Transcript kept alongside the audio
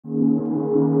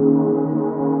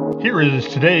Here is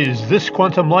today's This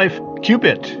Quantum Life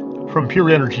Qubit from Pure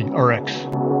Energy RX.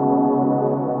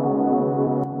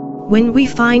 When we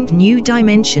find new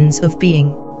dimensions of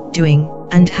being, doing,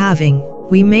 and having,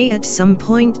 we may at some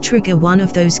point trigger one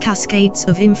of those cascades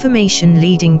of information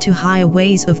leading to higher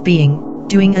ways of being,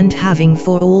 doing and having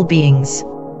for all beings.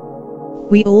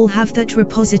 We all have that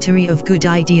repository of good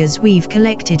ideas we've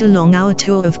collected along our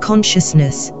tour of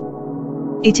consciousness.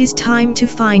 It is time to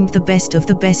find the best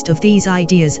of these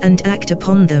ideas and act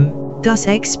upon them, thus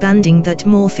expanding that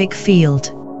morphic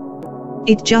field.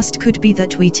 It just could be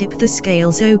that we tip the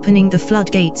scales, opening the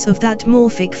floodgates of that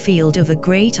morphic field of a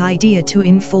great idea to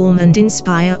inform and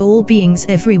inspire all beings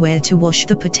everywhere to wash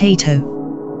the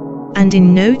potato. And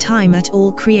in no time at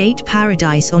all create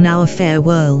paradise on our fair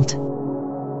world.